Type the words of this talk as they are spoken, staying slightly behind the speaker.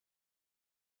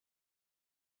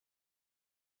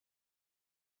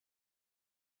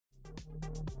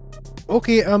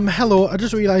Okay, hello, I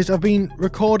just realised I've been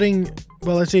recording,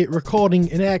 well, I say recording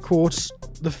in air quotes,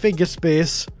 the figure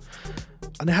space,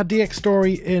 and I had DX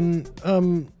story in,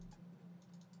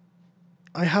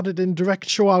 I had it in direct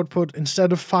show output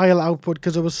instead of file output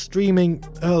because I was streaming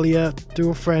earlier to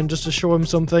a friend just to show him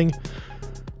something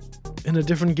in a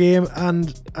different game,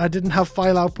 and I didn't have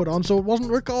file output on, so it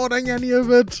wasn't recording any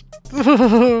of it.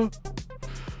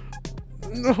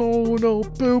 No,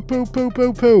 poo, poo, poo,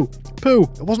 poo, poo. Poo!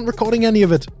 I wasn't recording any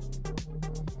of it.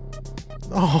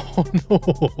 Oh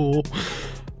no.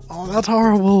 Oh, that's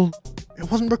horrible. It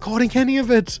wasn't recording any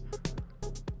of it.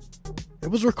 It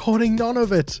was recording none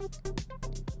of it.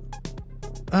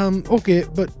 Okay,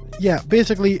 but yeah,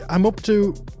 basically I'm up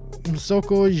to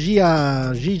Soko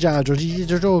Jijoko.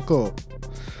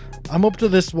 I'm up to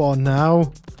this one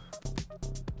now.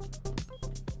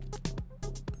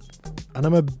 And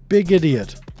I'm a big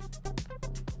idiot.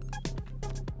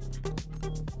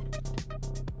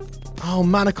 Oh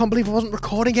man, I can't believe I wasn't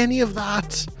recording any of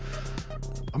that.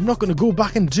 I'm not going to go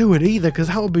back and do it either, because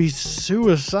that would be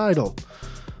suicidal.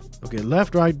 Okay,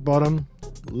 left, right, bottom.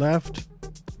 Left,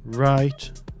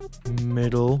 right,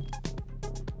 middle.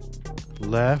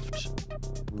 Left,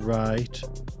 right,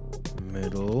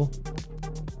 middle.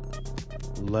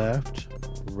 Left,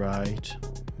 right,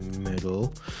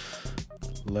 middle.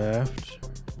 Left,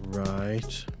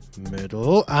 right,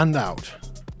 middle, and out.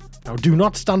 Now do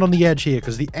not stand on the edge here,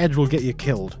 because the edge will get you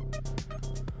killed.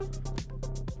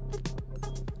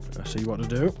 I see what to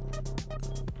do.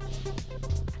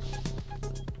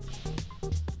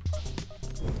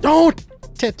 Oh,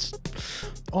 tits!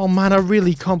 Oh man, I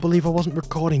really can't believe I wasn't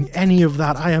recording any of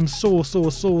that. I am so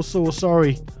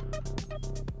sorry.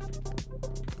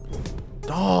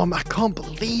 Oh, I can't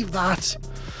believe that.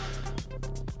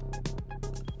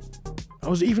 I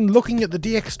was even looking at the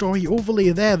DX story overlay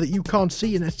there that you can't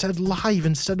see, and it said live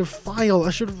instead of file.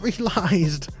 I should have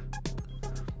realised.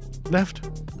 Left,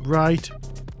 right,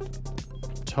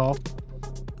 top,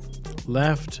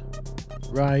 left,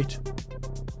 right,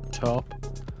 top,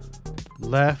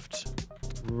 left,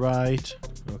 right.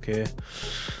 Okay.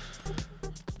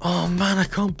 Oh man, I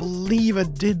can't believe I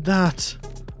did that.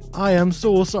 I am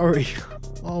so sorry.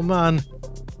 Oh man.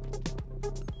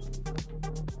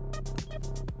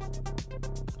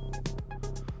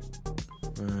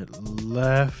 Right,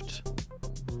 left,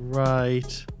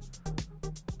 right,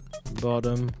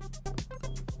 bottom,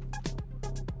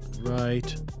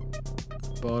 right,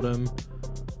 bottom,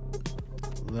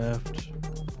 left,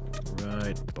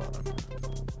 right, bottom.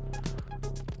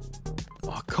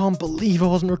 Oh, I can't believe I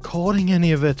wasn't recording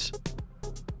any of it.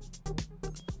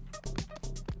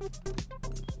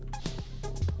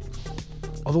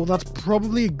 Although that's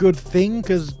probably a good thing,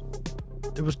 because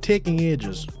it was taking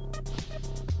ages.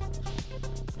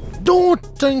 Don't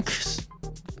think.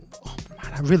 Oh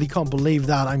man, I really can't believe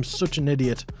that. I'm such an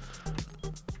idiot.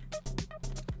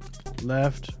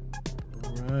 Left,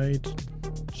 right,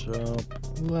 top,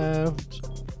 left,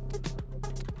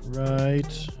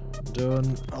 right,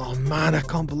 done. Oh man, I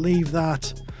can't believe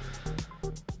that.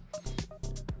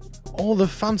 All the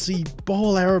fancy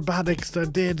ball aerobatics I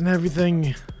did and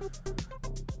everything.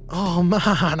 Oh man,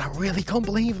 I really can't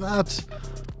believe that.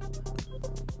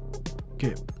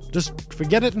 Okay. Just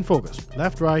forget it and focus.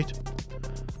 Left, right,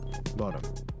 bottom.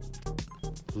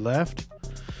 Left,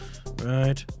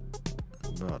 right,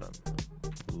 bottom.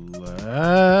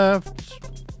 Left,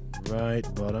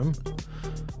 right, bottom.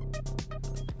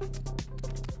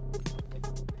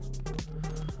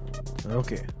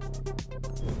 Okay.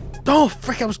 Oh,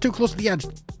 frick, I was too close to the edge.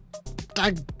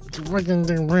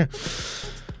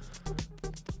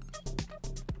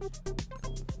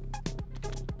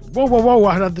 Whoa,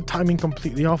 I had the timing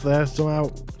completely off there somehow.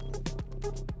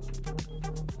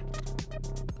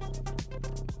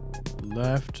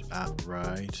 Left,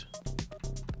 right,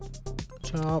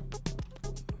 top,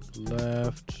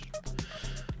 left,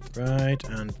 right,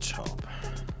 and top.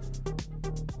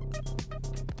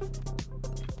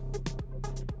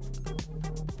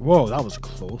 Whoa, that was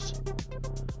close.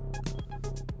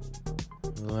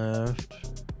 Left,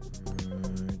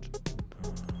 right,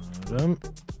 bottom.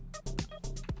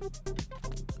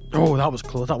 Oh, that was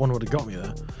close. That one would have got me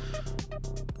there.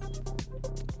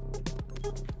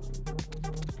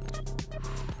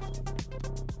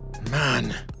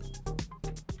 Man.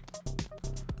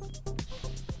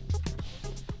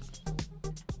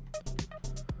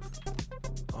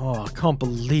 Oh, I can't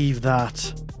believe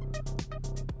that.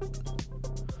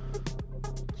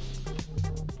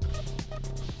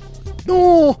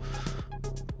 No!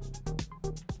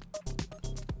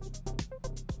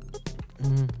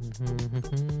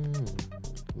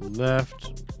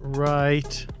 Left,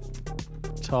 right,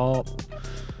 top,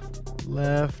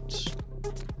 left,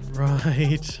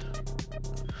 right.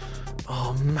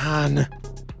 Oh man.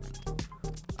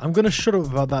 I'm gonna shut up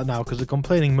about that now because the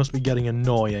complaining must be getting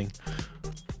annoying.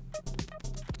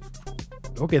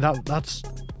 Okay, that's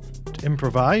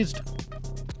improvised.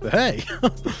 But hey.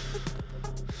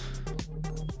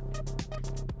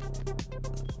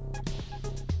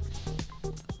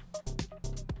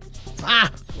 Ah!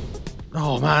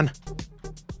 Oh man.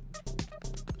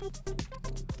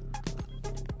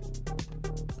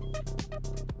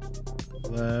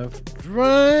 Left,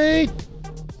 right.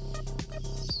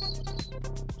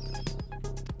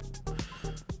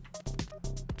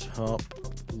 Top,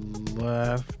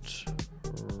 left,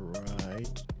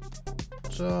 right.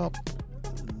 Top,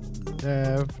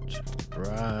 left,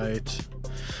 right.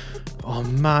 Oh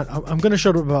man, I'm gonna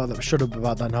shut up about that. Shut up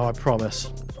about that now. I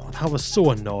promise. Oh, that was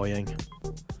so annoying.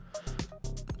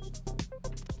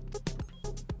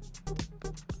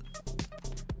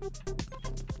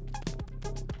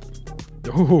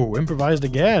 Oh, improvised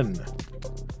again.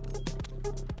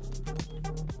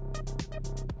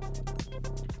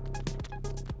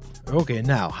 Okay,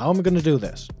 now, how am I going to do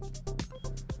this?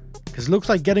 Because it looks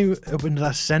like getting up into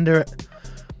that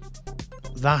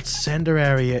center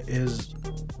area is...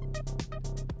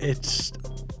 It's...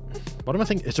 What am I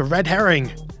thinking? It's a red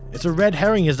herring. It's a red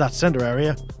herring is that center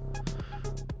area.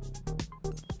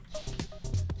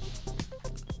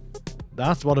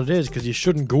 That's what it is, because you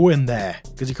shouldn't go in there.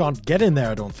 Because you can't get in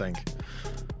there, I don't think.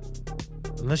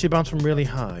 Unless you bounce from really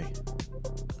high.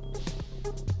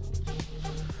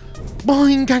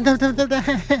 Boing!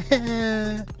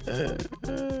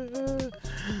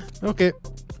 Okay.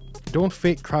 Don't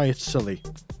fake cry, it's silly.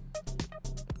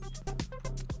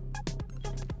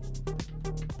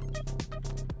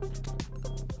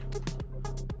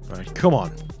 Right, come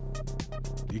on.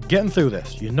 You're getting through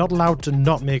this. You're not allowed to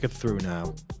not make it through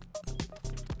now.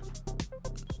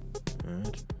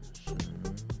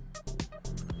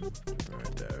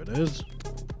 Right, there it is.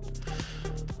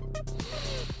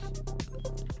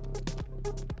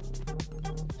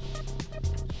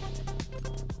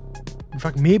 In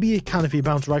fact, maybe you can if you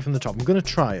bounce right from the top. I'm going to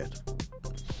try it.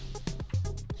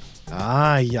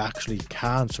 Ah, you actually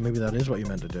can, so maybe that is what you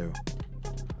meant to do.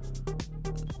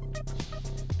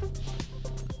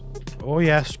 Oh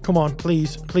yes, come on,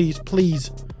 please, please, please.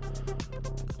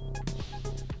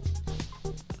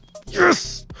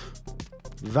 Yes!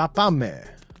 Va pas me.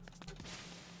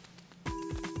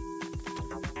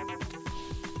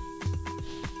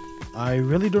 I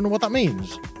really don't know what that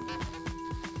means.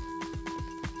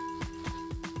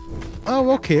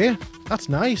 Oh, okay. That's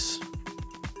nice.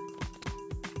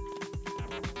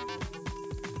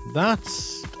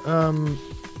 That's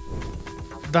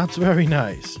very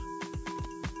nice.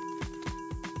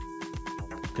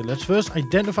 Okay, let's first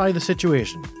identify the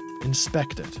situation.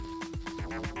 Inspect it.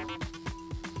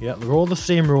 Yeah, they're all the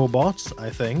same robots, I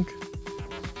think.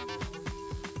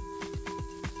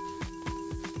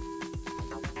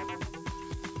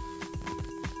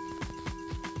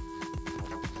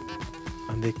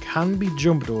 And they can be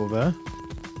jumped over.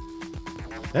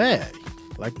 Hey,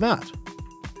 like that.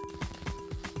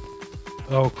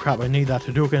 Oh crap, I need that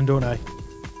Hadouken, don't I?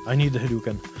 I need the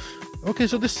Hadouken. Okay,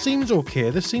 so this seems okay.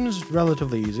 This seems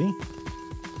relatively easy.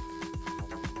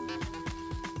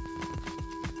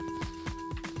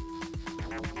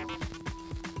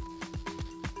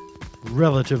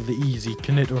 Relatively easy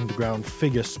Knytt Underground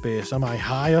figure space. Am I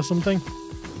high or something?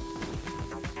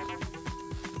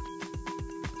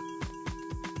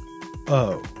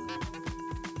 Oh.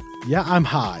 Yeah, I'm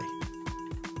high.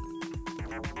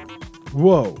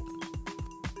 Whoa.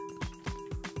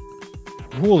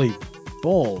 Holy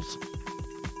balls.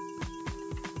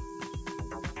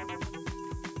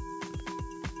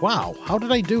 Wow, how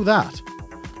did I do that?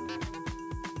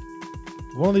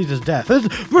 One of these is death.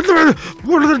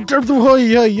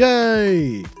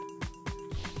 Yay!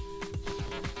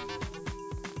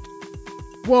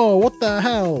 Whoa, what the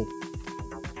hell?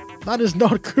 That is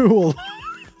not cool.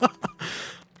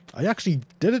 I actually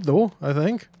did it though, I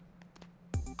think.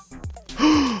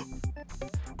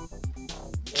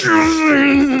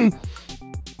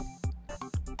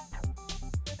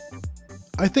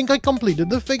 I think I completed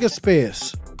the figure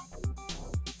space.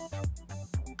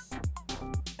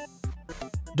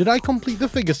 Did I complete the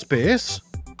figure space?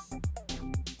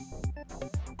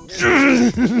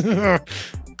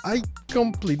 I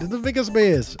completed the figure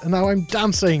space, and now I'm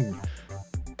dancing.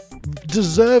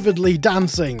 Deservedly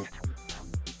dancing.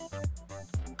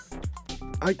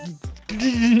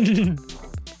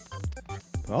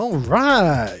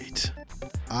 Alright.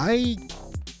 I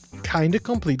kinda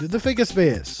completed the figure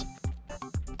space.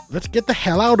 Let's get the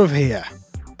hell out of here.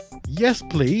 Yes,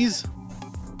 please.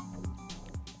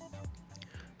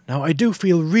 Now, I do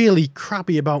feel really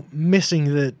crappy about missing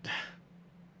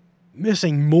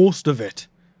most of it.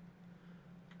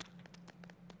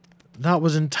 That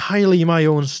was entirely my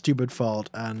own stupid fault,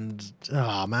 and...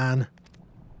 ah, man.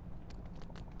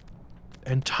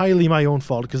 Entirely my own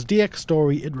fault, because DX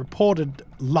Story, it reported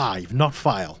live, not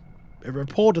file. It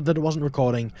reported that it wasn't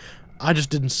recording. I just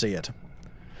didn't see it.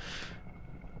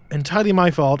 Entirely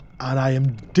my fault, and I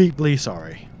am deeply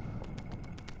sorry.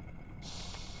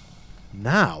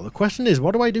 Now, the question is,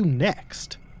 what do I do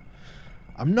next?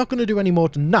 I'm not going to do any more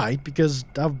tonight, because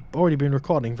I've already been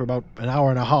recording for about an hour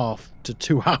and a half to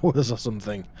 2 hours or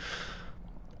something.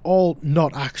 All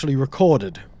not actually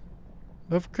recorded.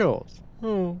 Of course.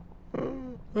 Oh.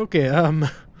 Okay,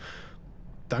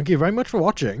 thank you very much for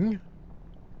watching.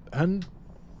 And...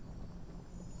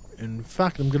 in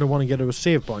fact, I'm going to want to get to a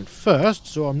save point first,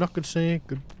 so I'm not going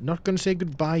to say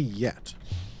goodbye yet.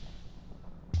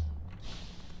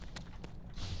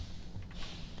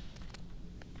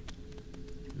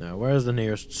 Now, where's the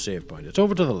nearest save point? It's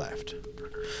over to the left.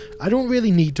 I don't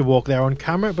really need to walk there on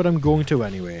camera, but I'm going to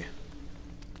anyway.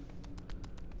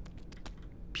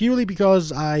 Purely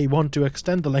because I want to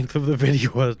extend the length of the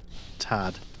video a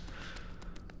tad.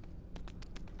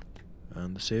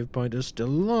 And the save point is still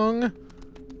long.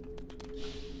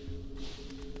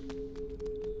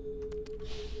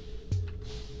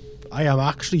 I am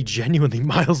actually genuinely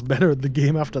miles better at the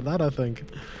game after that, I think.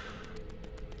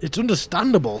 It's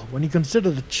understandable when you consider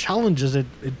the challenges it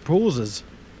poses.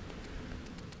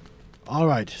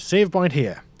 Alright, save point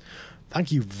here.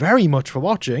 Thank you very much for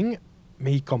watching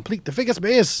me complete the figure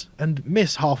space and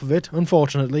miss half of it,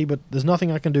 unfortunately, but there's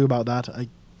nothing I can do about that. I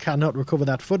cannot recover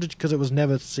that footage because it was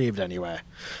never saved anywhere.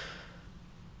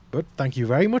 But thank you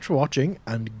very much for watching,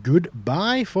 and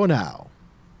goodbye for now.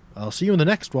 I'll see you in the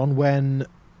next one when...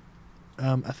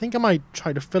 I think I might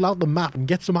try to fill out the map and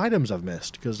get some items I've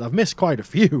missed, because I've missed quite a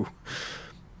few.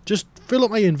 Just fill up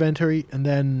my inventory and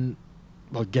then,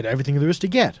 well, get everything there is to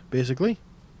get, basically.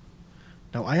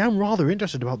 Now, I am rather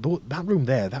interested about that room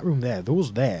there,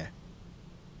 those there.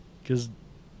 Because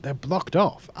they're blocked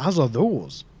off, as are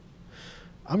those.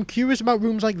 I'm curious about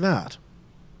rooms like that.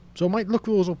 So I might look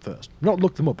those up first. Not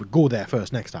look them up, but go there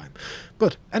first next time.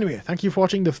 But anyway, thank you for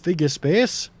watching the figure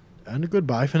space, and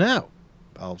goodbye for now.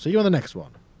 I'll see you on the next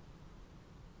one.